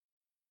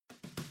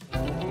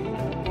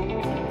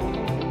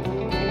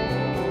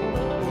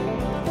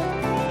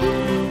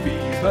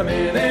per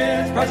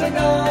minute, project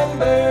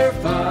number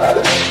 5.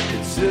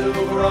 It's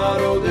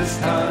Silverado this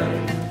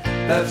time,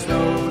 that's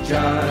no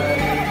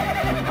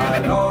jive.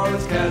 I'm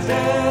Lawrence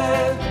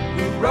Kasdan,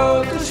 who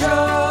wrote the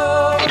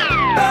show.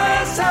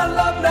 Pass out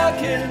love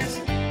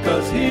napkins,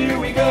 'cause here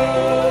we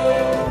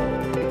go.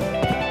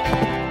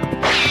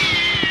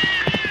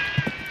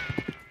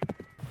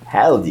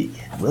 Howdy,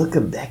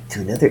 welcome back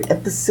to another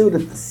episode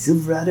of the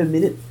Silverado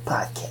Minute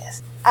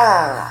Podcast.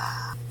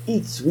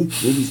 Each week,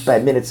 Movies by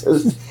Minutes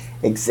host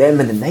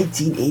examine the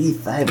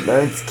 1985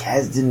 Lawrence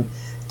Kasdan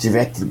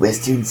directed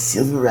Western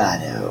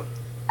Silverado.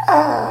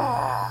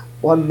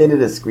 1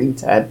 minute of screen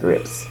time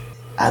thrips.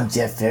 I'm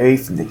Jeff Ferry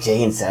from the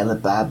Jay and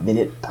Silent Bob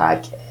Minute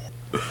Podcast.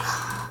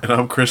 And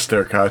I'm Chris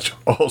Derkach,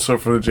 also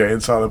from the Jay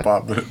and Silent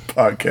Bob Minute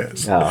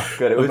Podcast. Oh,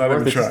 good. It was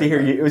worth it to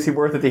hear you. It was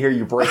worth it to hear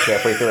you break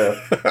halfway through.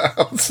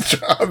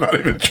 I'm not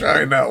even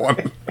trying that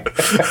one.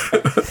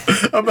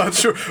 I'm not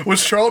sure.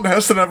 Was Charlton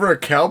Heston ever a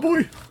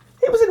cowboy?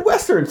 He was in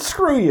Western.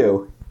 Screw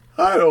you.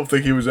 I don't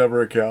think he was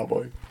ever a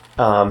cowboy.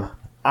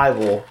 I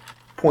will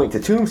point to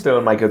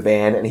Tombstone, my good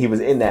man, and he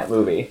was in that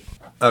movie.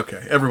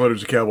 Okay, everybody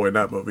was a cowboy in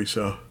that movie,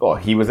 so. Well,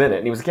 he was in it,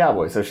 and he was a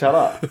cowboy, so shut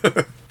up.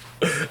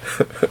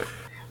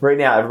 Right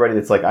now, everybody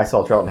that's like, I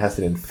saw Charlton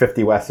Heston in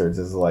 50 Westerns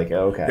is like,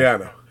 oh, okay. Yeah, I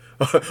know.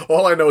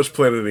 All I know is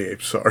Planet of the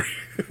Apes, sorry.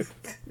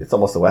 It's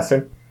almost a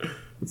Western.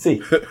 Let's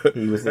see.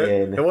 He was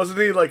in And wasn't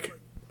he like...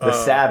 The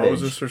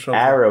Savage,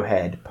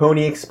 Arrowhead,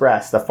 Pony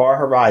Express, The Far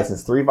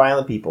Horizons, Three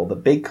Violent People, The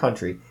Big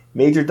Country,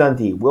 Major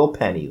Dundee, Will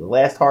Penny, The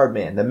Last Hard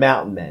Man, The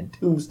Mountain Men,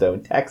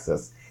 Tombstone,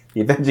 Texas,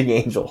 The Avenging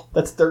Angel.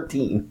 That's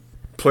 13.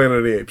 Planet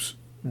of the Apes.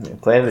 Yeah,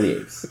 Planet of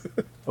the Apes.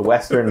 A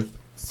Western,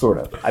 sort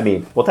of. I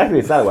mean, well, technically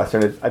it's not a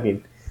Western.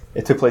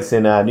 It took place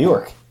in New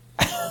York.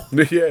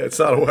 Yeah, it's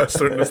not a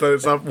Western.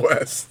 It's not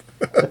West.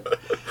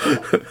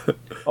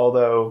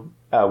 Although,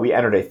 we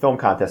entered a film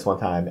contest one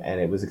time, and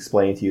it was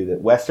explained to you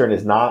that Western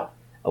is not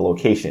a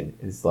location.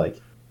 It's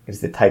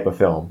the type of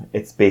film.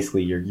 It's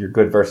basically your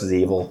good versus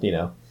evil,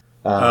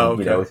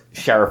 okay.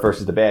 Sheriff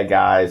versus the bad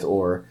guys,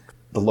 or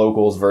the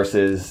locals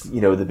versus,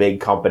 the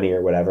big company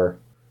or whatever.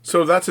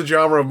 So that's a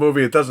genre of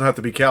movie. It doesn't have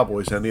to be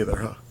cowboys then either,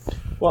 huh?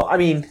 Well, I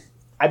mean,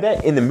 I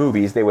bet in the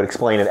movies they would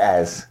explain it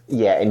as,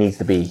 yeah, it needs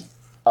to be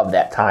of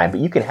that time.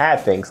 But you can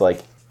have things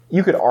like,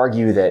 you could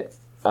argue that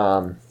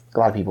a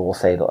lot of people will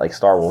say that like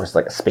Star Wars is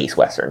like a space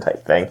Western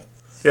type thing.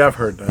 Yeah, I've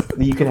heard that.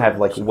 You can have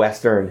like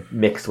Western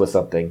mixed with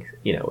something,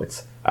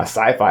 it's a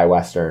sci-fi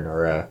Western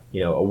or a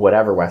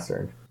whatever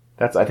Western.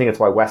 I think that's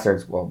why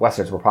Westerns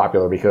were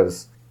popular,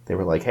 because they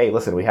were like, hey,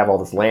 listen, we have all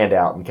this land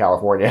out in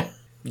California.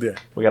 Yeah.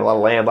 We got a lot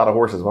of land, a lot of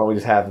horses. Why don't we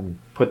just have them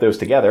put those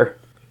together?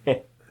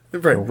 Right.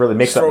 We'll really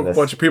mix up throw this. A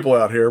bunch of people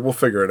out here. We'll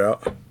figure it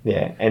out.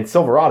 Yeah, and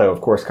Silverado,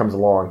 of course, comes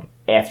along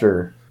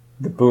after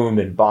the boom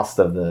and bust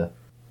of the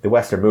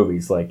Western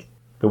movies. Like,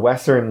 the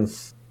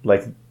Westerns,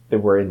 like, they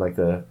were in, like,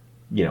 the,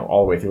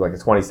 all the way through, like, the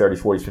 20s,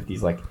 30s, 40s,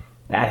 50s, like,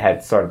 that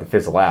had started to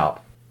fizzle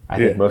out. I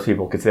think most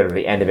people consider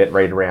the end of it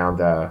right around,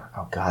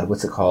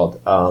 what's it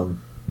called? The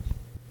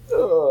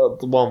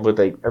one where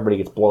everybody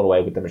gets blown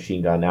away with the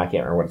machine gun. Now I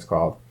can't remember what it's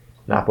called.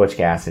 Not Butch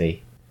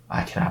Cassidy.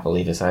 I cannot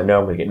believe this. I know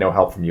I'm going to get no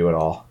help from you at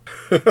all.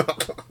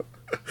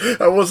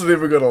 I wasn't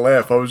even going to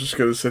laugh. I was just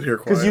going to sit here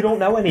quiet. Because you don't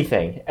know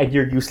anything, and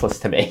you're useless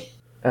to me.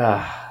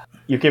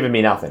 You're giving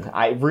me nothing.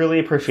 I really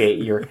appreciate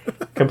your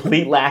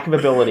complete lack of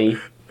ability.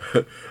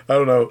 I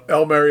don't know.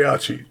 El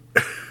Mariachi.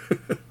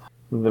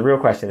 The real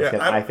question is, can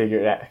I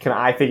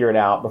figure it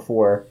out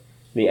before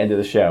the end of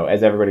the show?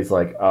 As everybody's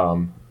like,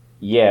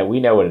 yeah, we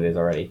know what it is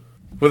already.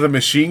 With a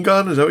machine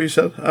gun? Is that what you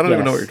said? I don't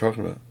even know what you're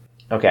talking about.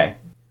 Okay.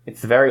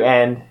 It's the very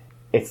end.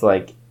 It's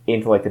like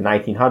into like the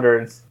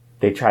 1900s.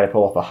 They try to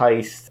pull off a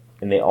heist,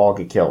 and they all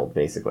get killed,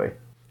 basically.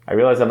 I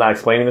realize I'm not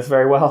explaining this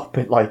very well,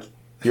 but like,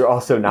 you're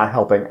also not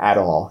helping at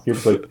all. You're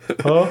just like,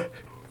 huh?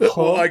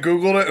 Well, I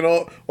Googled it,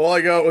 and all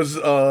I got was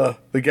the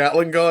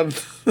Gatling gun.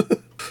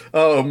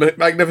 Oh,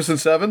 Magnificent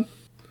Seven?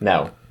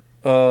 No.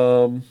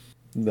 No.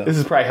 This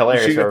is probably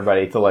hilarious for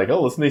everybody to like,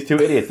 oh, listen to these two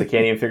idiots that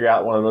can't even figure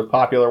out one of the most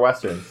popular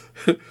Westerns.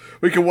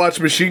 We can watch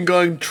Machine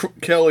Gun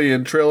Kelly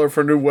in trailer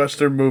for new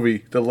Western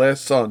movie, The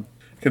Last Son.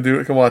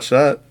 Can watch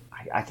that.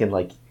 I can,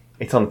 like,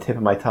 it's on the tip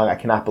of my tongue. I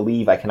cannot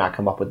believe I cannot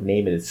come up with the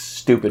name of this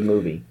stupid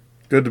movie.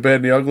 Good, the Bad,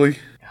 and the Ugly?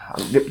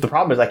 The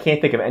problem is I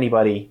can't think of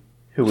anybody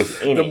who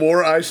was in it. The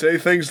more I say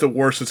things, the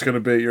worse it's going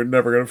to be. You're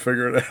never going to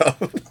figure it out.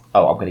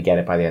 Oh, I'm going to get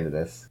it by the end of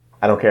this.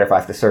 I don't care if I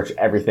have to search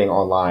everything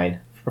online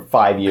for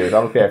 5 years.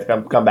 I don't care if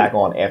I come back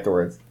on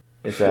afterwards.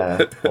 It's,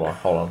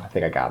 hold on. I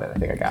think I got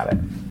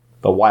it.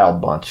 The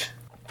Wild Bunch.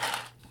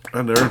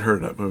 I never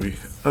heard that movie.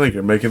 I think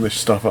you're making this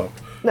stuff up.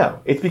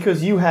 No, it's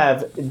because you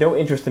have no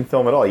interest in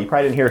film at all. You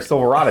probably didn't hear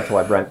Silverado until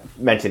I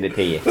mentioned it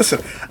to you.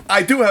 Listen,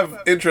 I do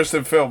have interest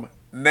in film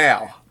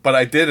now, but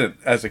I didn't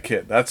as a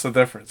kid. That's the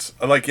difference.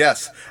 Like,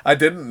 yes, I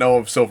didn't know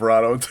of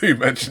Silverado until you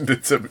mentioned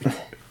it to me.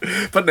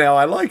 But now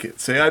I like it.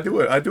 See, I do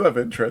have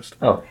interest.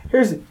 Oh,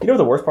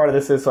 the worst part of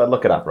this is, so I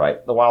look it up,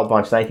 right? The Wild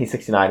Bunch,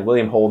 1969,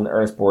 William Holden,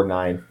 Ernest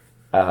Borgnine.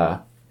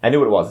 I knew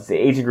what it was. It's the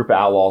Aging Group of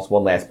Outlaws,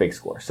 One Last Big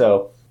Score.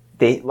 So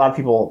a lot of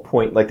people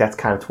point like that's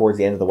kind of towards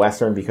the end of the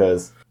Western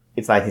because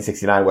it's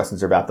 1969,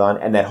 Westerns are about done,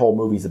 and that whole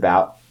movie's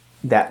about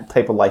that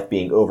type of life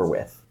being over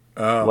with.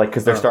 Like,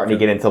 because they're starting to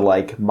get into,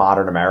 like,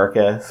 modern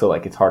America, so,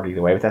 like, it's hard to get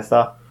away with that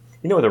stuff.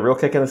 You know what the real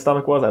kick in the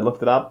stomach was? I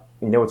looked it up.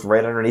 You know what's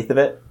right underneath of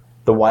it?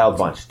 The Wild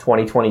Bunch,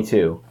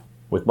 2022,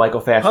 with Michael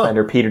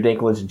Fassbender, Peter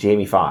Dinklage, and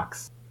Jamie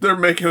Foxx. They're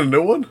making a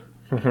new one?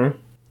 Mm-hmm.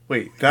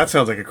 Wait, that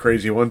sounds like a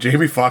crazy one.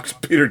 Jamie Foxx,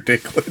 Peter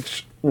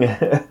Dinklage.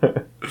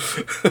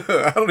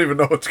 I don't even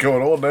know what's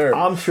going on there.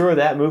 I'm sure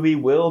that movie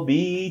will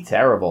be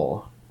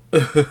terrible.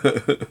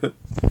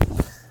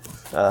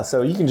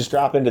 So you can just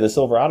drop into the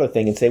Silverado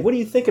thing and say, what do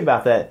you think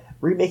about that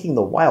remaking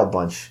The Wild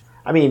Bunch?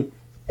 I mean,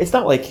 it's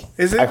not like...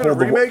 Is it even a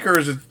remake, or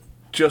is it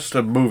just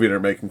a movie they're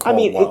making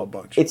called Wild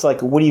Bunch? It's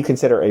like, what do you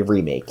consider a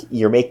remake?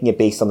 You're making it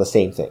based on the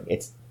same thing.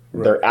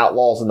 They're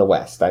outlaws in the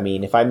West. I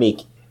mean, if I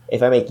make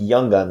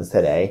Young Guns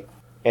today,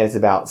 and it's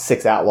about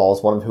 6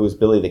 outlaws, one of who is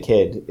Billy the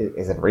Kid,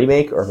 is it a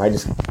remake, or am I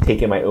just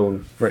taking my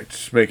own... Right,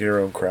 just making your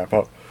own crap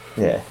up.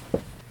 Yeah.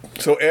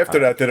 So after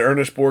that, did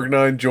Ernest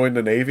Borgnine join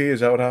the Navy?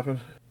 Is that what happened?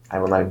 I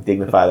will not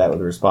dignify that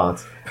with a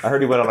response. I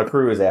heard he went on a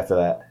cruise after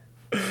that.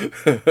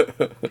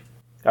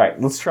 All right,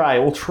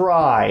 we'll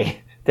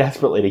try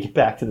desperately to get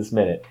back to this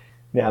minute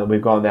now that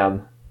we've gone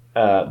down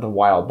the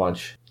Wild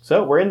Bunch.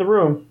 So we're in the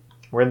room.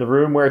 We're in the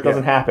room where it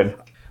doesn't happen.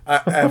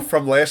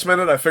 From last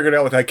minute, I figured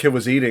out what that kid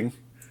was eating.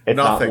 It's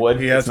nothing. Not wood.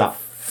 He has a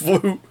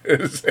flute in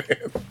his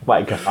hand.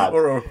 My God.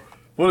 Or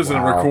what is it,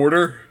 a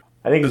recorder?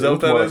 I think it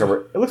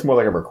looks more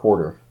like a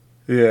recorder.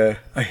 Yeah,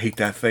 I hate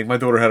that thing. My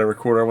daughter had a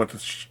recorder. I went to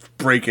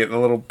break it in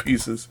little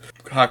pieces.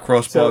 Hot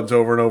cross buns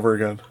over and over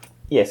again.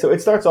 Yeah, so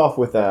it starts off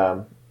with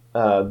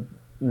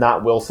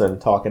not Wilson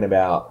talking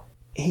about...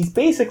 He's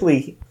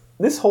basically...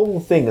 This whole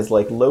thing is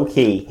like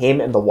low-key,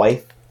 him and the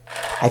wife,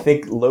 I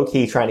think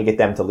low-key trying to get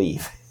them to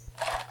leave.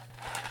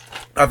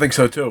 I think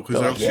so too,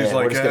 because she's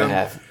like,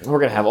 we're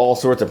gonna have all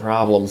sorts of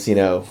problems, we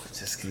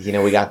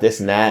got this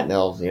and that,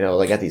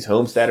 and they got these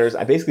homesteaders.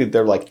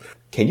 They're like,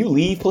 can you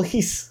leave,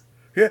 please?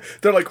 Yeah,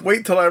 they're like,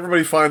 wait till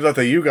everybody finds out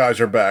that you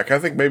guys are back. I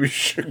think maybe you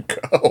should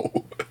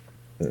go.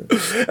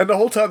 And the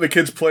whole time the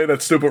kid's playing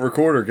that stupid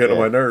recorder, getting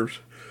on my nerves.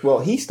 Well,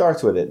 he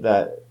starts with it,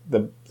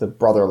 the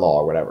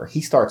brother-in-law or whatever.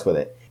 He starts with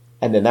it,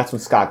 and then that's when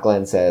Scott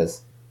Glenn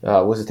says,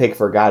 what does it take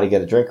for a guy to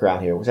get a drink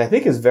around here? Which I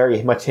think is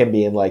very much him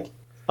being like,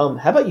 how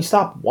about you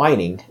stop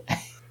whining?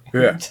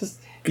 Yeah. Just,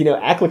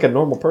 act like a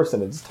normal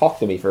person and just talk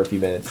to me for a few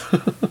minutes.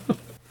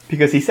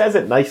 Because he says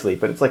it nicely,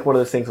 but it's like one of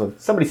those things when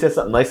somebody says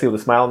something nicely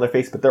with a smile on their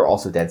face, but they're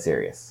also dead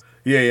serious.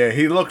 Yeah.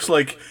 He looks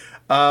like,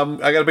 I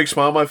got a big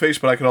smile on my face,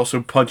 but I can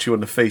also punch you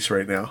in the face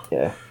right now.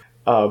 Yeah.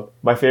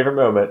 My favorite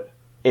moment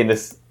in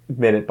this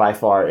minute by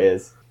far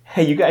is,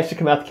 hey, you guys should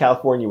come out to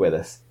California with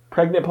us.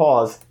 Pregnant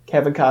pause,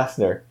 Kevin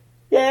Costner.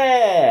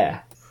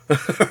 Yeah!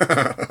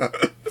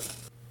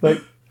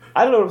 Like,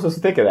 I don't know what I'm supposed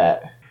to think of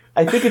that.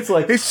 I think it's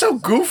like... He's so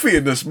goofy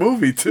in this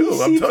movie, too.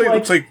 I'm telling you, he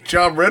looks like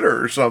John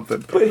Ritter or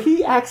something. But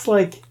he acts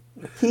like...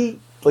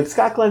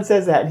 Scott Glenn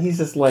says that, and he's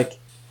just like...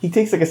 He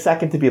takes like a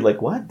second to be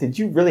like, what? Did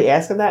you really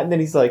ask him that? And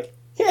then he's like,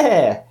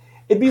 yeah!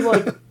 It'd be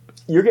like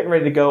you're getting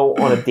ready to go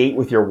on a date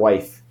with your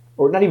wife.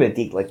 Or not even a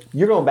date. Like,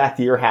 you're going back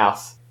to your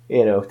house,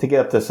 to get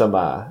up to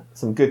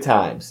some good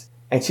times.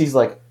 And she's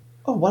like,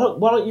 oh,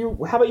 why don't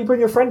you... How about you bring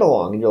your friend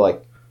along? And you're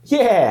like,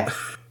 yeah!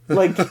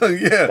 Like,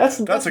 yeah,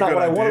 that's not what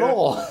I want at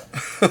all.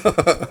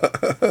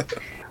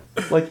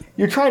 Like,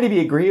 you're trying to be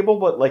agreeable,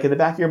 but like in the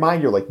back of your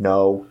mind, you're like,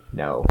 no.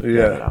 No.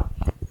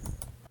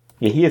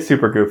 Yeah, he is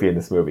super goofy in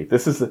this movie.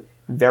 This is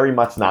very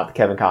much not the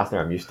Kevin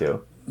Costner I'm used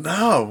to.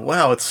 No,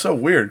 wow, it's so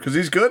weird because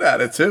he's good at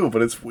it too,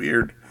 but it's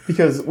weird.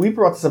 Because we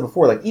brought this up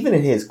before, like even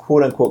in his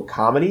quote unquote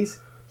comedies,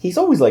 he's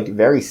always like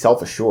very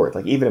self assured.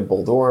 Like even in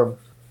Bull Durham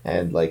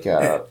and like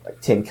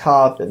Tin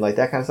Cup and like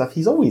that kind of stuff,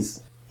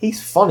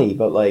 he's funny,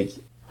 but like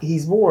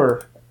he's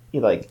more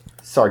like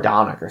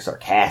sardonic or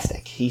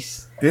sarcastic. In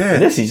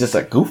this he's just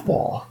a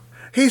goofball.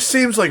 He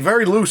seems like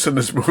very loose in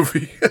this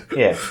movie.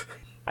 Yeah.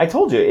 I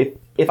told you,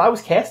 if I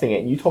was casting it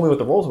and you told me what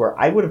the roles were,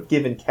 I would have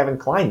given Kevin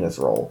Kline this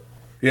role.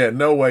 Yeah,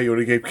 no way you would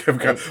have gave Kevin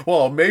Kline.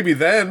 Well, maybe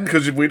then,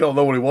 because we don't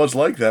know what he was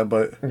like then,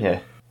 but... Yeah.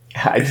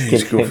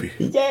 He's goofy.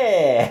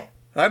 Yeah!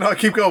 I know, I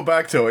keep going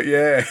back to it,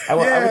 yeah. I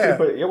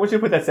want you to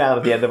put that sound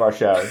at the end of our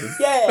show.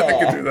 Yeah! I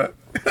can do that.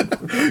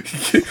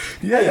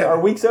 Yeah. Hey, our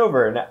week's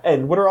over,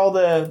 and what are all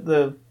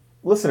the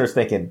listeners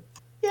thinking?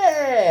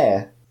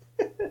 Yeah!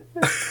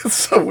 It's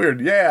so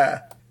weird,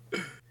 yeah.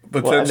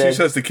 But then she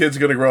says the kid's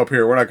going to grow up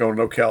here. We're not going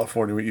to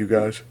California with you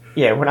guys.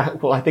 Yeah, we're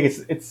not. Well, I think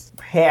it's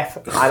half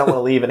I don't want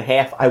to leave and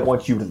half I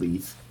want you to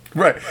leave.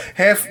 Right.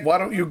 Half, why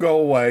don't you go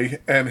away,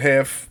 and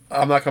half,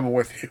 I'm not coming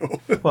with you.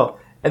 Well,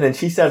 and then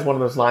she says one of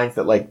those lines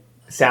that, like,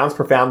 sounds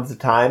profound at the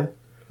time,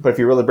 but if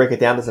you really break it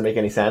down, doesn't make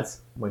any sense.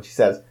 When she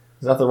says,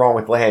 there's nothing wrong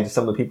with land, just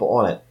some of the people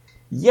on it.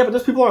 Yeah, but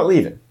those people aren't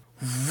leaving.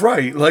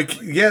 Right.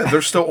 Like, yeah,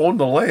 they're still on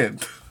the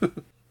land.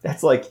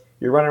 That's like...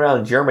 You're running around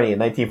in Germany in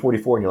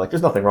 1944 and you're like,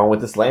 there's nothing wrong with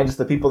this land, just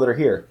the people that are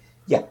here.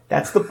 Yeah,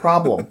 that's the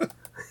problem.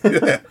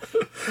 Yeah.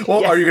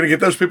 Well, Yes. are you going to get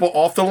those people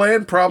off the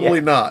land? Probably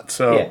Yeah. not.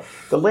 So Yeah,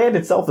 the land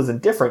itself is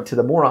indifferent to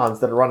the morons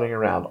that are running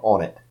around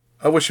on it.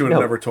 I wish you would have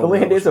No, never told the me.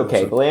 land that is was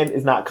okay. Wilson. The land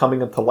is not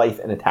coming up to life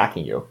and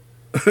attacking you.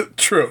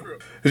 True.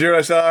 Because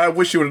I said, I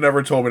wish you would have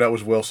never told me that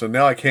was Wilson.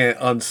 Now I can't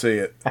unsee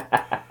it.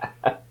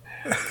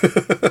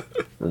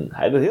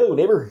 Hello,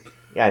 neighbor.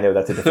 Yeah, I know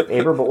that's a different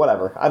neighbor, but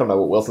whatever. I don't know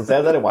what Wilson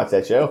says. I didn't watch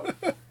that show.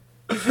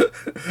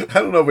 I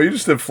don't know, but you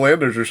just did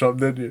Flanders or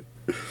something, didn't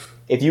you?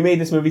 If you made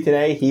this movie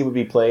today, he would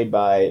be played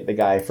by the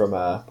guy from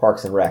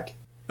Parks and Rec.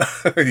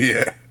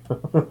 Yeah.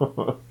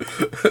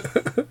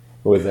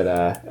 Who is it?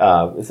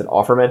 Is it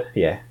Offerman?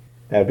 Yeah,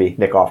 that would be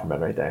Nick Offerman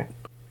right there.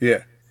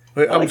 Yeah.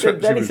 Wait, I'm Like,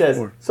 certain then she he was says,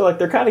 born. so like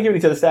they're kind of giving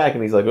each other stack,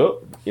 and he's like,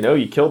 oh,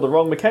 you killed the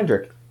wrong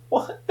McKendrick.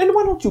 Well, then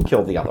why don't you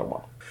kill the other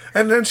one?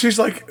 And then she's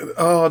like,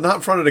 oh, not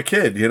in front of the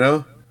kid, you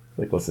know?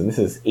 Like, listen, this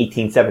is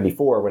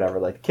 1874 or whatever.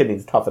 Like, the kid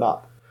needs to toughen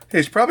up.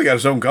 He's probably got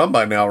his own gun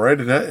by now, right?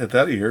 At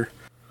that year.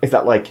 Is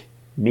that like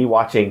me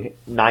watching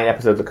 9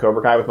 episodes of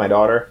Cobra Kai with my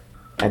daughter,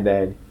 and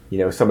then,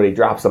 somebody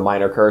drops a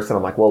minor curse, and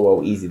I'm like,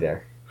 whoa, easy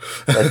there.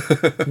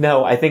 Like,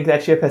 no, I think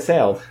that ship has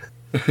sailed.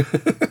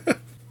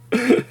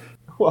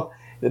 Well,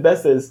 the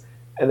best is,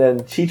 and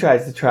then she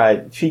goes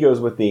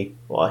with he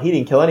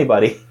didn't kill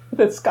anybody.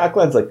 Then Scott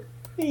Glenn's like,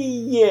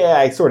 yeah,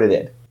 I sort of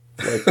did.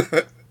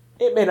 Like,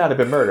 it may not have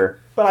been murder,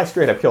 but I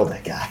straight up killed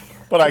that guy.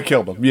 But I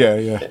killed him.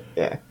 Yeah.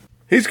 Yeah.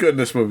 He's good in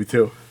this movie,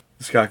 too.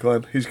 Scott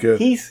Glenn. He's good.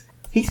 He's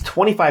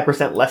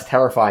 25% less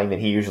terrifying than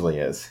he usually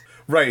is.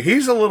 Right.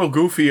 He's a little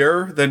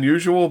goofier than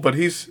usual, but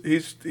he's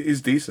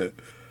decent.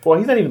 Well,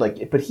 he's not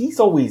even but he's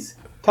always,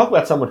 talk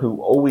about someone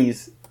who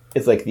always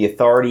is like the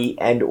authority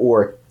and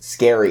or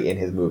scary in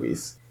his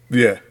movies.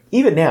 Yeah.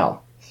 Even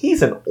now,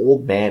 he's an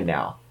old man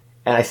now.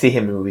 And I see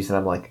him in movies and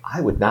I'm like,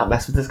 I would not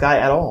mess with this guy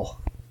at all.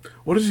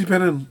 What has he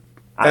been in?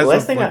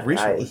 Last thing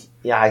recently?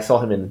 I saw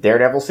him in the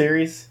Daredevil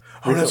series.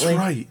 Oh, that's recently.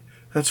 right.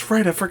 That's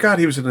right. I forgot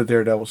he was in the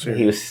Daredevil series.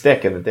 He was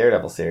Stick in the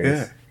Daredevil series.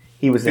 Yeah.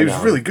 He was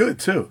really good,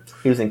 too.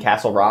 He was in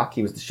Castle Rock.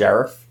 He was the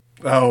sheriff.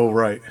 Oh,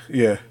 right.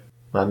 Yeah.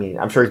 I mean,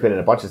 I'm sure he's been in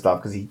a bunch of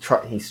stuff because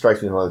he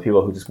strikes me as one of the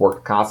people who just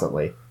work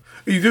constantly.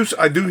 He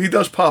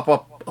does pop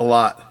up a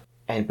lot.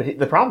 But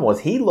the problem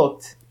was he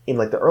looked in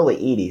like the early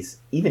 80s,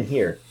 even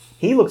here,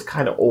 he looks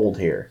kind of old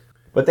here.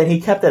 But then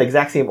he kept that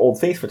exact same old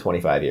face for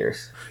 25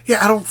 years.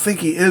 Yeah, I don't think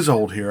he is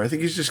old here. I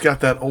think he's just got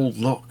that old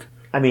look.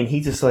 I mean,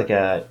 he just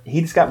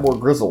got more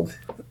grizzled.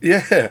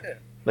 Yeah.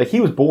 Like,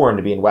 he was born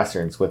to be in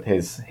Westerns with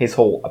his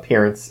whole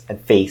appearance and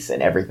face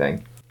and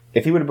everything.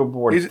 If he would have been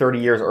born 30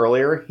 years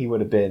earlier, he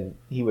would have been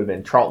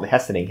Charlton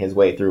Hestoning his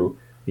way through,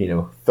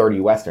 30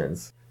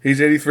 Westerns. He's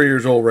 83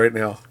 years old right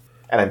now.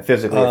 And I'm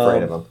physically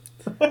afraid of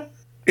him.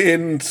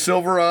 In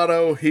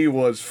Silverado, he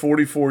was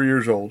 44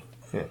 years old.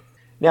 Yeah.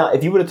 Now,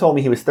 if you would have told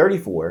me he was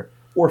 34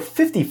 or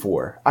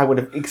 54, I would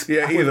have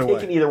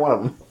taken either one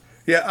of them.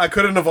 Yeah, I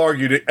couldn't have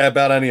argued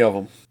about any of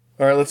them.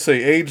 All right, let's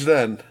see. Age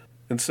then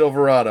in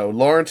Silverado.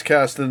 Lawrence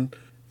Kasdan,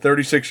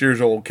 36 years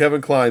old.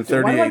 Kevin Kline,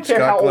 38. Why do I care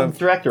Scott how Glenn, old the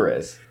director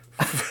is?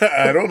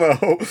 I don't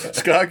know.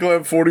 Scott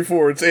Glenn,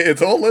 44.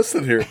 It's all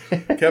listed here.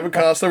 Kevin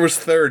Costner was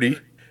 30.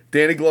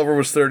 Danny Glover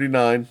was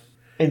 39.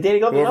 And Danny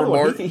Glover, another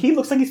one. He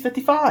looks like he's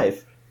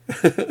 55.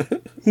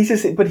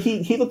 But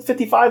he looked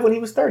 55 when he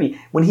was 30.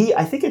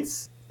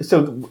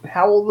 So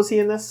how old was he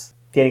in this?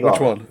 Danny Glover.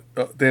 Which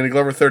one? Danny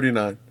Glover,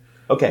 39.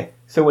 Okay,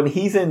 so when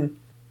he's in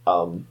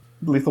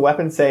Lethal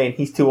Weapon saying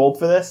he's too old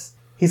for this,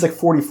 he's like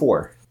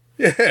 44.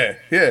 Yeah.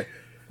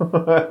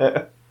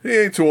 He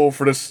ain't too old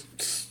for this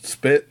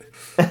spit.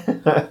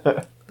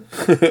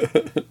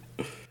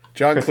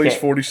 John Cleese,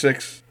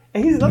 46.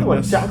 And he's another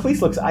one. John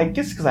Cleese looks, I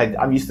guess because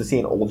I'm used to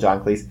seeing old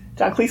John Cleese.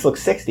 John Cleese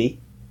looks 60.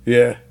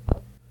 Yeah.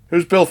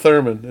 Who's Bill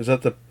Thurman? Is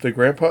that the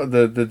grandpa,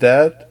 the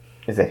dad?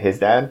 Is that his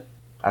dad?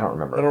 I don't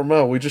remember. I don't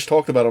know. We just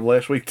talked about him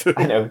last week, too.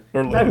 I know.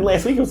 Not even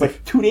last week. It was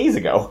like 2 days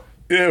ago.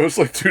 Yeah, it was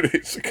like 2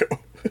 days ago.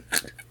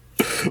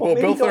 Well,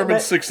 Bill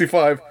Thurman's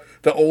 65,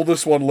 the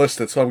oldest one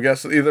listed, so I'm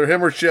guessing either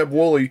him or Sheb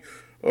Woolley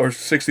are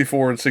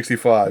 64 and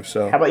 65.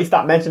 So how about you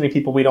stop mentioning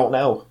people we don't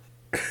know?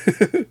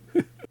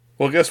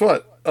 Well, guess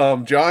what?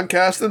 John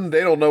Kasdan, they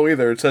don't know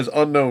either. It says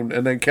unknown,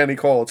 and then Kenny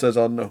Call, it says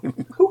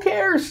unknown. Who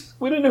cares?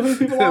 We don't know who these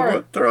people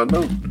are. They're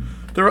unknown.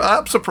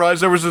 I'm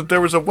surprised there was a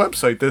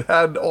website that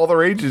had all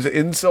their ages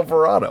in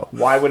Silverado.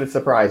 Why would it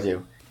surprise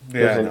you?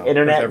 There's an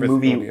internet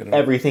movie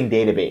everything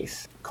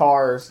database.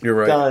 Cars,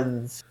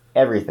 guns,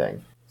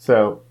 everything.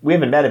 So we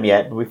haven't met him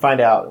yet, but we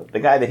find out the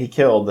guy that he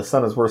killed, the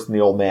son is worse than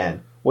the old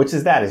man. Which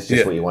is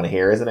just what you want to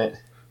hear, isn't it?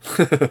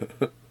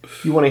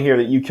 You want to hear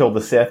that you killed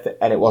the Sith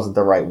and it wasn't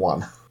the right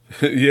one.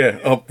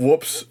 Yeah.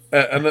 Whoops.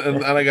 And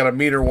I got a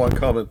meter one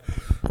coming.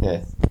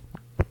 Yeah.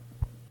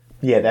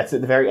 Yeah, that's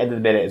at the very end of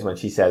the minute is when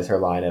she says her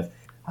line of,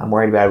 I'm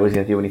worried about what he's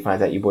going to do when he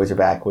finds out you boys are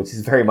back, which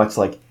is very much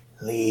like,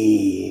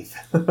 leave.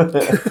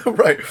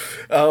 Right.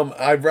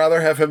 I'd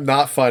rather have him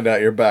not find out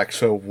you're back,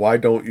 so why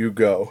don't you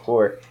go?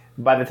 Or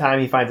by the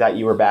time he finds out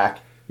you were back,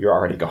 you're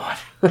already gone.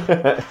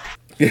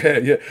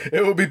 Yeah.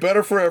 It would be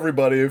better for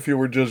everybody if you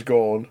were just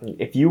gone.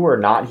 If you were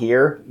not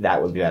here,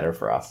 that would be better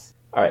for us.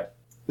 All right.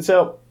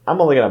 So I'm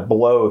only going to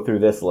blow through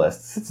this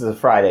list. Since it's a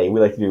Friday, we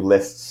like to do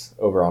lists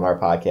over on our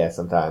podcast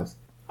sometimes.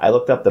 I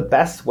looked up the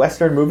best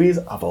Western movies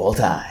of all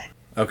time.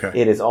 Okay.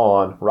 It is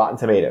on Rotten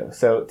Tomatoes,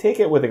 so take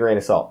it with a grain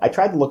of salt. I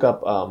tried to look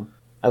up,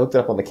 I looked it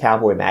up on the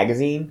Cowboy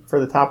Magazine for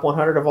the top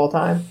 100 of all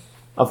time.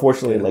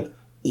 Unfortunately, like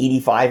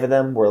 85 of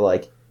them were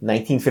like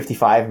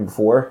 1955 and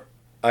before.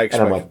 I And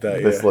I'm expected like,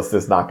 that, this list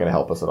is not going to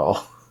help us at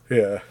all.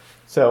 Yeah.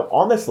 So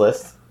on this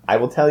list, I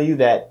will tell you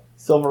that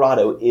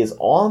Silverado is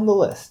on the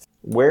list.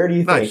 Where do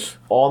you think Nice.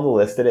 on the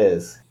list it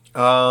is?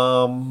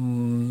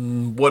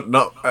 What,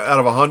 not out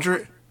of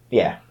 100?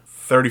 Yeah,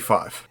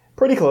 35.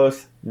 pretty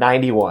close.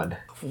 91.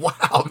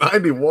 Wow,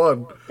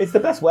 91. It's the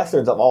best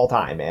westerns of all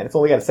time, man. It's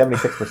only got a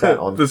 76%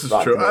 on. This is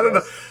Rotten true. I don't know.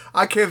 Tomatoes.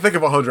 I can't think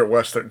of 100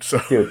 westerns. So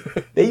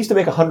Dude, they used to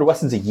make 100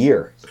 westerns a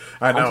year.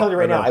 I know. I'm telling you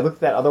right now, I looked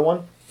at that other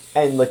one,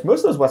 and like most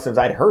of those westerns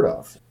I'd heard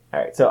of. All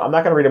right, so I'm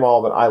not going to read them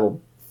all, but I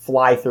will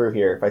fly through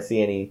here if I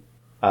see any.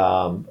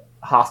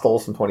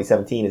 Hostiles from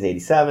 2017 is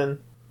 87.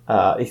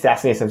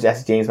 Assassination of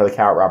Jesse James by the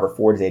Coward Robert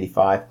Ford is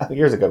 85. Oh,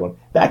 here's a good one.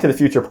 Back to the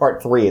Future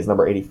Part 3 is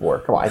number 84.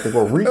 Come on, I think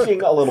we're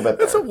reaching a little bit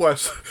there. That's a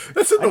West.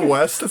 That's in the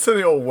West. That's in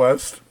the old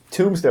West.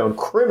 Tombstone,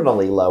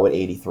 criminally low at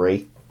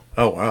 83.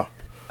 Oh, wow.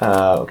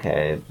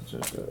 Okay,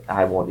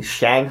 I want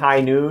Shanghai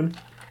Noon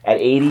at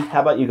 80.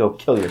 How about you go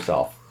kill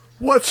yourself?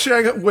 What's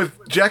Shanghai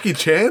with Jackie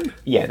Chan?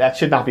 Yeah, that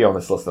should not be on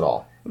this list at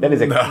all. That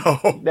is a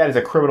that is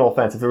a criminal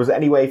offense. If there was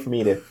any way for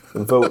me to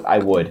vote, I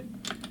would.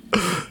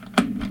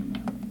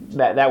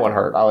 That one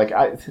hurt.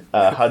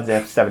 Hud's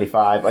F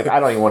 75. Like I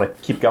don't even want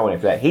to keep going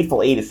after that.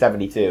 Hateful Eight is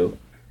 72.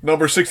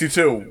 Number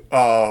 62,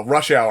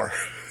 Rush Hour.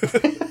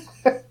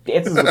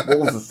 Dances with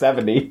Wolves is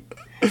 70.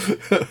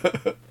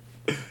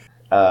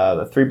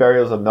 The Three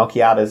Burials of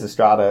Melquiades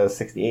Estrada is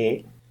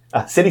 68.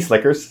 City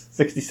Slickers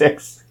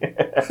 66.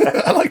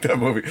 I like that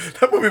movie.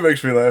 That movie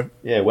makes me laugh.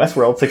 Yeah,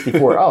 Westworld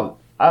 64. Oh,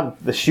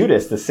 the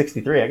Shootist is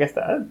 63. I guess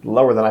that's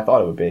lower than I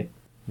thought it would be.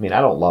 I mean, I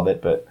don't love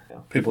it, but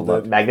People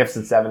love it.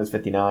 Magnificent Seven is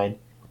 59.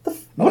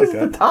 What is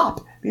like the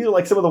top? These are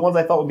like some of the ones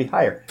I thought would be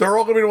higher. They're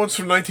all going to be the ones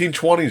from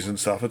 1920s and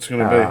stuff. It's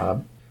going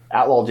to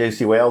Outlaw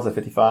J.C. Wales at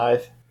 55.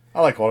 be.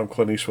 I like all them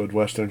Clint Eastwood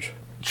westerns.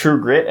 True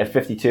Grit at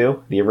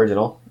 52, the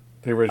original.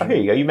 The original. Oh,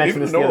 here you go. You mentioned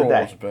Even this the other Nora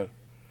day. wasn't bad.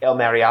 El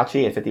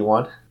Mariachi at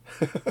 51.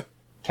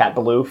 Cat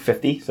Ballou,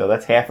 50. So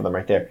that's half of them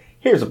right there.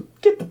 Here's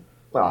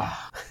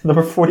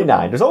number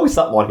 49. There's always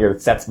something on here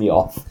that sets me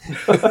off.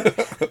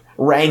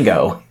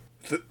 Rango.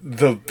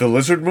 The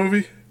lizard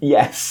movie?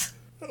 Yes.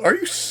 Are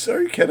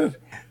you kidding?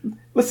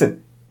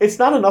 Listen, it's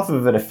not enough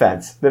of an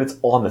offense that it's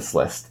on this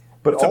list.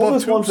 But It's all above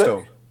those ones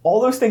Tombstone.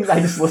 all those things I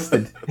just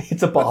listed,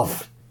 it's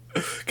above.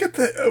 Get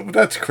that.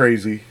 That's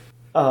crazy.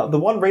 The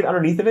one right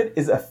underneath of it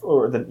is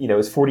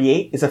is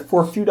 48 is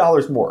for a few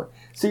dollars more.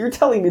 So you're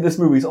telling me this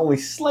movie's only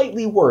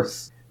slightly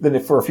worse than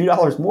if for a few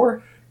dollars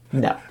more?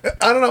 No.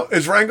 I don't know.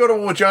 Is Rango the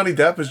one with Johnny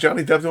Depp? Is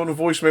Johnny Depp the one with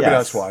the voice? Maybe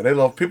Yes. that's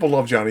why. People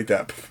love Johnny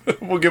Depp.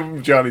 We'll give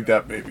him Johnny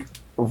Depp, maybe.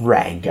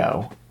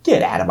 Rango.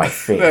 Get out of my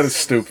face. That is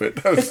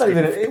stupid. It's not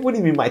even. It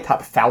wouldn't even be my top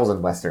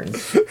 1,000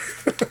 westerns.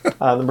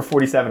 Number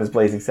 47 is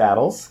Blazing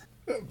Saddles.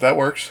 That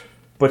works.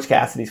 Butch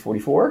Cassidy's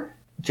 44.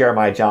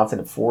 Jeremiah Johnson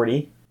at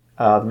 40.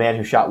 The Man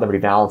Who Shot Liberty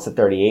Valance at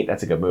 38.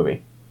 That's a good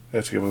movie.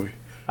 That's a good movie.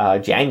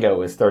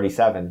 Django is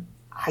 37.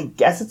 I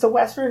guess it's a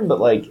western,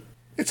 but like,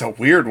 It's a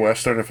weird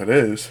western if it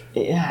is.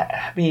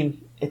 yeah, I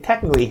mean, it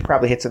technically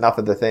probably hits enough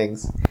of the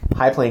things.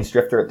 High Plains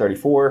Drifter at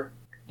 34.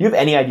 Do you have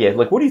any idea?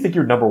 Like, what do you think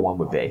your number one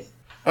would be?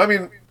 I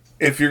mean,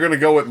 if you're going to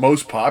go with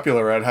most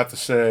popular, I'd have to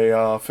say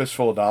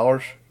Fistful of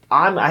Dollars.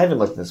 I haven't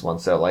looked at this one,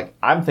 so like,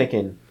 I'm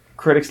thinking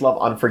critics love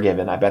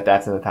Unforgiven. I bet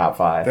that's in the top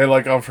 5. They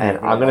like Unforgiven.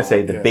 And I'm going to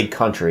say The Yeah. Big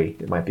Country.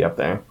 It might be up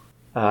there.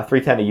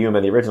 310 to Yuma.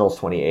 The original's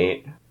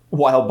 28.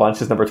 Wild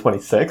Bunch is number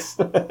 26.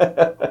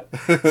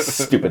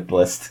 Stupid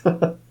list.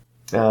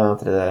 No,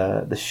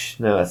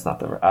 that's not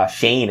the...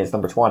 Shane is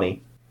number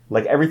 20.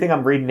 Like, everything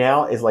I'm reading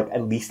now is like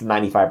at least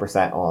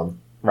 95% on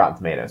Rotten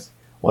Tomatoes.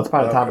 Once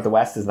Upon a Time at the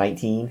West is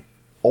 19.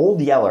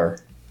 Old Yeller,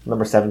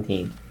 number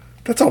 17.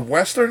 That's a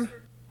western?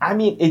 I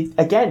mean,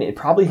 it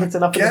probably hits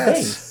enough of the Yes.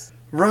 things.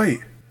 Right.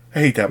 I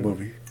hate that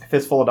movie.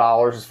 Fistful of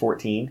Dollars is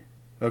 14.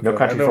 Okay, No I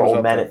Country know for it was Old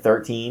up Men there. at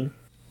 13.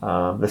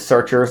 The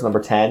Searchers, number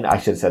 10. I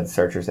should have said The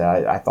Searchers.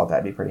 I thought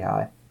that'd be pretty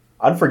high.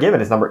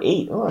 Unforgiven is number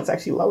 8. Oh, that's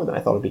actually lower than I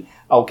thought it'd be.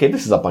 Okay,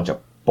 this is a bunch of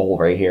bull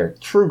right here.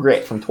 True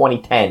Grit from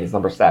 2010 is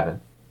number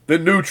 7. The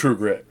new True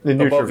Grit. The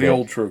new above True the Grit.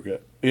 old True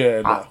Grit.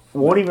 Yeah, no. I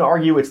won't even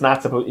argue it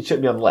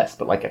shouldn't be on the list,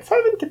 but like at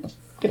 7,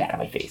 get out of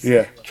my face.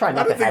 Yeah. Try I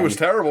not don't to think have it was you-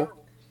 terrible,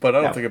 but I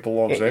don't No. think it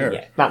belongs there.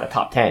 Yeah, not in the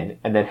top 10.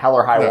 And then Hell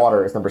or High No.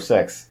 Water is number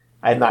 6.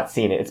 I have not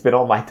seen it. It's been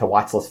on my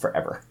to-watch list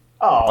forever.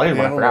 Oh, here's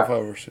Yeah, I one I don't know if forgot.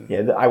 I've ever seen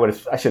it. Yeah,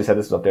 I should have said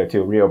this was up there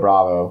too. Rio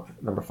Bravo,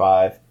 number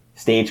 5.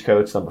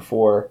 Stagecoach, number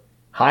 4.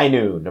 High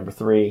Noon, number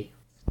 3.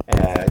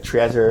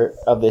 Treasure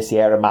of the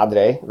Sierra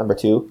Madre, number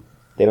 2.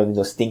 They don't need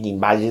no stinking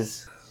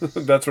badges.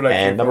 That's what I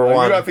And keep number on.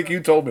 1. I think you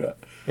told me that.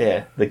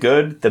 Yeah, the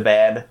good, the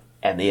bad,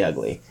 and the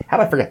ugly. How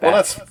did I forget that?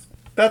 Well,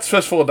 that's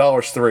Fistful of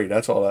Dollars 3.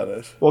 That's all that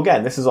is. Well,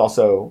 again, this is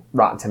also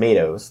Rotten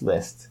Tomatoes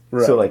list.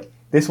 Right. So, like,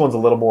 this one's a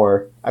little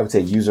more, I would say,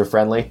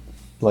 user-friendly.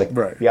 like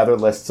Right. the other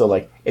lists. So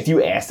like if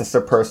you ask this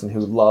a person who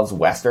loves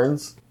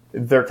westerns,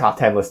 their top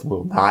 10 list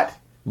will not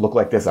look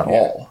like this at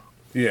all.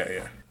 Yeah.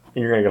 And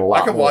you're gonna get a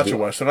lot. I can more watch a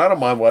people. western. I don't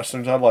mind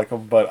westerns. I like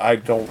them, but I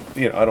don't.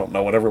 I don't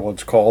know what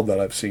everyone's called that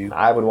I've seen.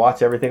 I would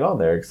watch everything on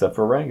there except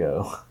for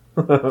Rango.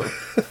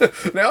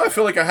 Now I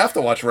feel like I have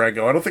to watch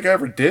Rango. I don't think I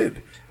ever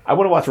did. I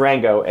want to watch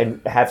Rango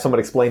and have someone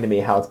explain to me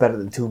how it's better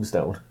than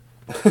Tombstone.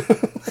 I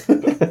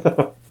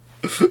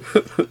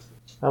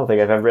don't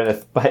think I've ever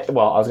been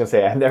well, I was going to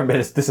say I've never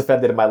been as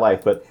disoffended in my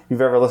life, but if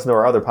you've ever listened to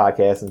our other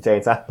podcasts and Jay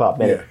and Silent Bob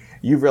Minute,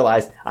 you've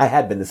realized I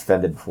had been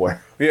disoffended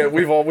before. Yeah,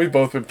 we've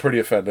both been pretty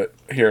offended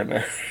here and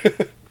there.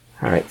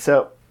 All right,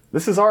 so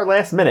this is our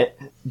last minute.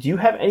 Do you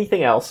have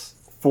anything else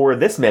for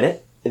this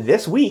minute,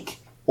 this week,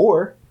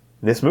 or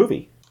this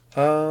movie?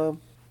 No,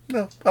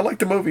 I like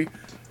the movie.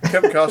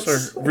 Kevin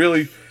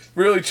Costner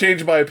really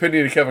changed my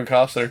opinion of Kevin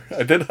Costner.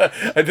 I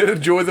did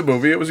enjoy the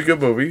movie. It was a good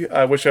movie.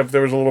 I wish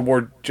there was a little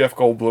more Jeff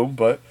Goldblum,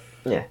 but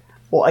yeah.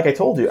 Well, like I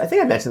told you, I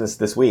think I mentioned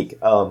this week.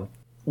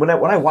 When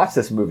I watched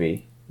this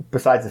movie,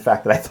 besides the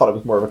fact that I thought it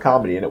was more of a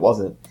comedy and it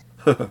wasn't,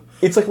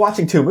 it's like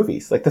watching two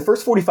movies. Like the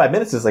first 45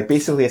 minutes is like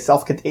basically a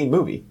self-contained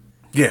movie.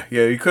 yeah,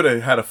 you could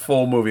have had a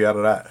full movie out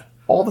of that.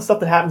 All the stuff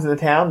that happens in the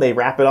town, they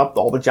wrap it up.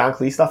 All the John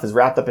Cleese stuff is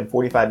wrapped up in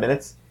 45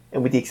 minutes.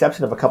 And with the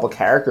exception of a couple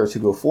characters who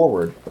go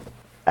forward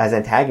as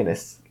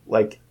antagonists,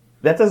 like,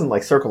 that doesn't,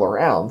 like, circle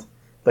around.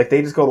 Like,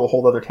 they just go to a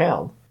whole other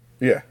town.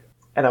 Yeah.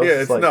 And I was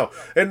just like, no,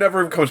 it never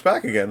even comes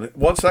back again.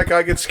 Once that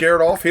guy gets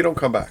scared off, he don't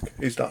come back.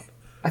 He's done.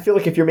 I feel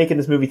like if you're making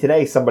this movie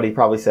today, somebody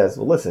probably says,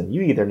 well, listen,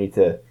 you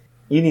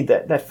need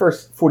that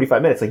first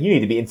 45 minutes, like, you need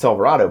to be in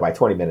Silverado by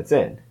 20 minutes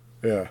in.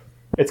 Yeah.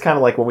 It's kind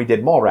of like when we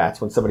did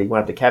Mallrats, when somebody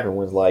went up to Kevin and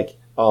was like,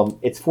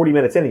 it's 40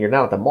 minutes in and you're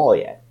not at the mall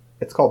yet.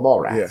 It's called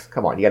Mallrats. Yeah.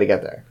 Come on, you got to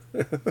get there.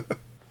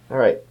 All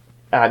right.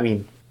 I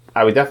mean,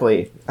 I would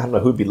definitely, I don't know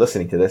who'd be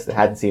listening to this that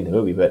hadn't seen the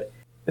movie, but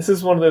this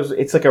is one of those,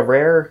 it's like a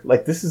rare,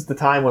 like, this is the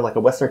time when, like, a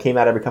Western came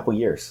out every couple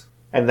years.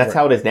 And that's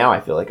how it is now,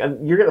 I feel like.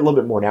 And you're getting a little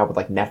bit more now with,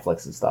 like,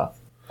 Netflix and stuff.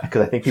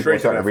 Because I think people are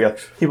starting to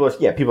realize, people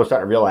are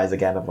starting to realize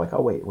again, of like,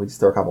 oh, wait, we just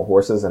throw a couple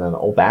horses and an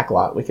old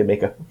backlot, we can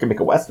make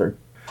a Western.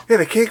 Yeah,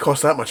 they can't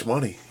cost that much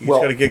money. You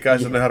just got to get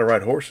guys that know how to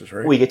ride horses,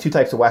 right? Well, you get two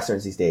types of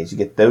Westerns these days. You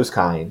get those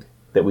kind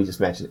that we just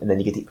mentioned, and then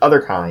you get the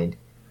other kind,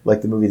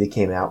 like the movie that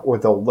came out, or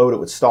they'll load it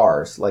with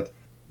stars, like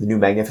the new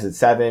Magnificent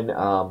Seven,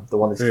 the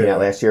one that came out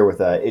last year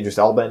with Idris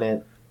Elba in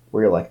it,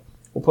 where you're like,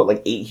 we'll put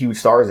like 8 huge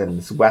stars in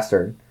this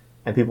Western,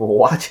 and people will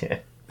watch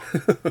it.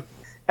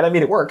 And I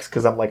mean, it works,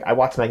 because I'm like, I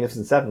watched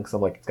Magnificent Seven, because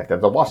I'm like, it's got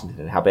Denzel Washington,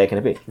 and how bad can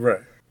it be?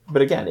 Right.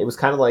 But again, it was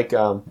kind of like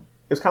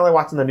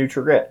watching The New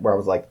True Grit, where I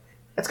was like,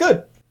 it's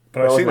good.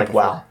 But I wasn't like,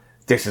 wow,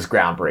 this is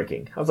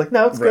groundbreaking. I was like,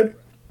 no, it's good. I'm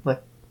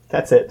like,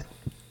 that's it.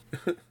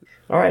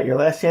 All right, your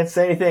last chance to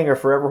say anything or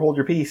forever hold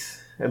your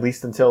peace, at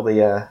least until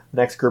the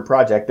next group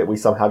project that we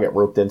somehow get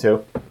roped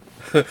into.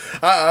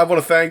 I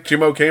want to thank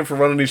Jim O'Kane for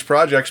running these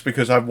projects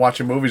because I'm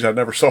watching movies I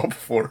never saw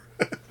before.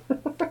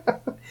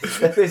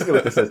 That's basically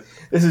what this is.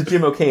 This is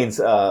Jim O'Kane's,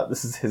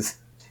 this is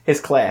his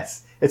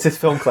class. It's his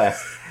film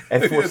class,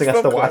 and forcing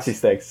us to watch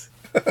these things.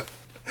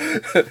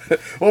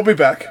 We'll be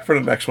back for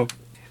the next one.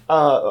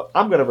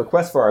 I'm going to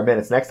request for our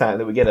minutes next time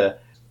that we get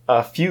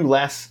a few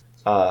less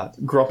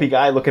grumpy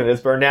guy looking at his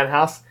burned down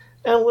house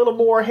and a little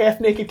more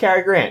half-naked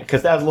Cary Grant,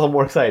 because that was a little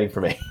more exciting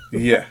for me.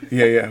 Yeah.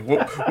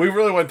 We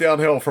really went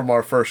downhill from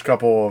our first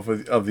couple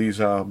of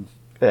these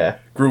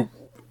group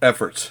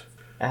efforts.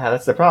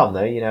 That's the problem,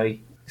 though. You know,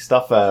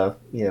 stuff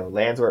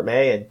lands where it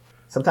may, and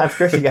sometimes,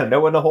 Chris, you got to know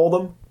when to hold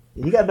them.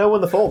 You got to know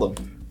when to fold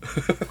them.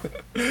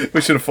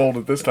 We should have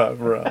folded this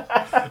time around.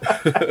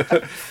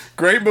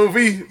 Great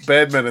movie,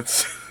 bad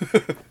minutes.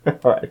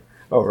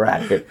 All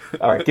right. Good.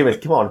 All right, give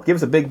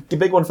us a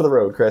big one for the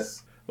road,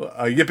 Chris.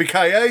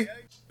 Yippee-ki-yay?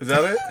 Is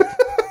that it?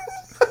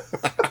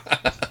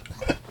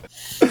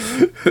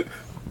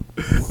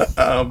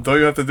 Don't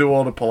you have to do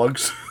all the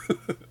plugs?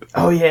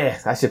 Oh yeah,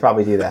 I should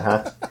probably do that,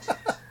 huh?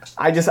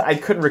 I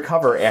couldn't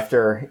recover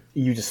after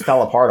you just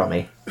fell apart on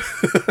me.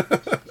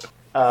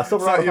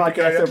 Silverado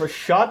Podcast over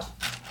Shut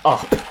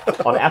Up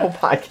on Apple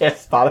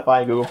Podcasts, Spotify,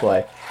 and Google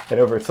Play, and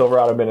over at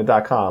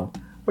SilveradoMinute.com.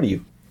 What are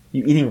you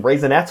eating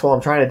Raisinets while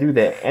I'm trying to do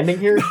the ending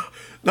here?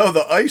 No,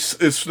 the ice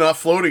is not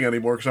floating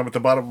anymore because I'm at the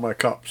bottom of my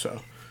cup.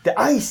 So the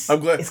ice,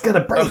 it's gonna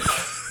break.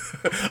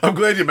 I'm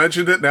glad you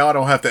mentioned it. Now I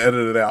don't have to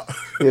edit it out.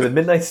 The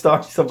Midnight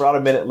Star Silverado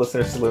Minute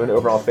Listener Saloon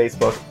over on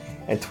Facebook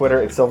and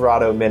Twitter at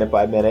Silverado Minute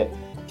by Minute.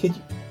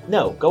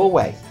 No, go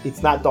away.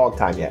 It's not dog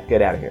time yet.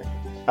 Get out of here.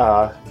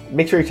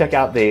 Make sure you check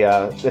out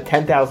the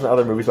 10,000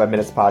 other Movies by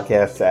Minutes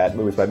podcasts at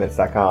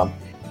moviesbyminutes.com.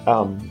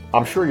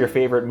 I'm sure your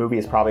favorite movie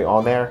is probably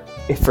on there.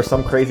 If for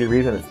some crazy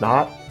reason it's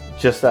not,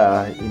 just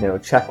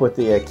check with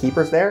the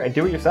keepers there and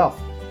do it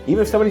yourself.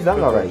 Even if somebody's done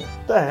it already.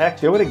 What the heck?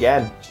 Do it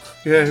again.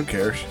 Yeah, who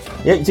cares?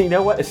 Yeah, so you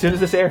know what? As soon as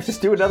this airs,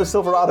 just do another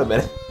Silverado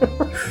Minute.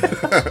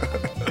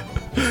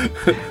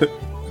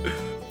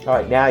 All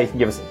right, now you can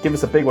give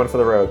us a big one for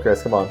the road,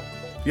 Chris. Come on.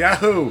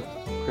 Yahoo!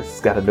 Chris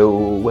has got to know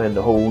when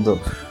to hold them.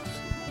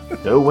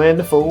 Know when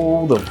to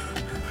fold them.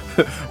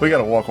 We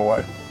gotta walk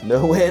away.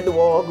 Know when to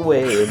walk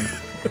away.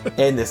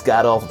 end this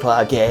god-awful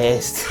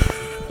podcast.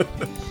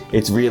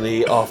 It's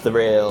really off the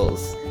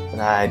rails.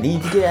 And I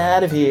need to get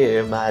out of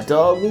here. My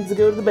dog needs to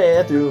go to the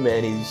bathroom,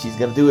 and she's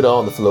going to do it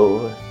on the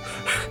floor.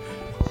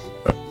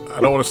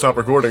 I don't want to stop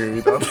recording. Are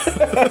you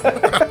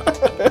done?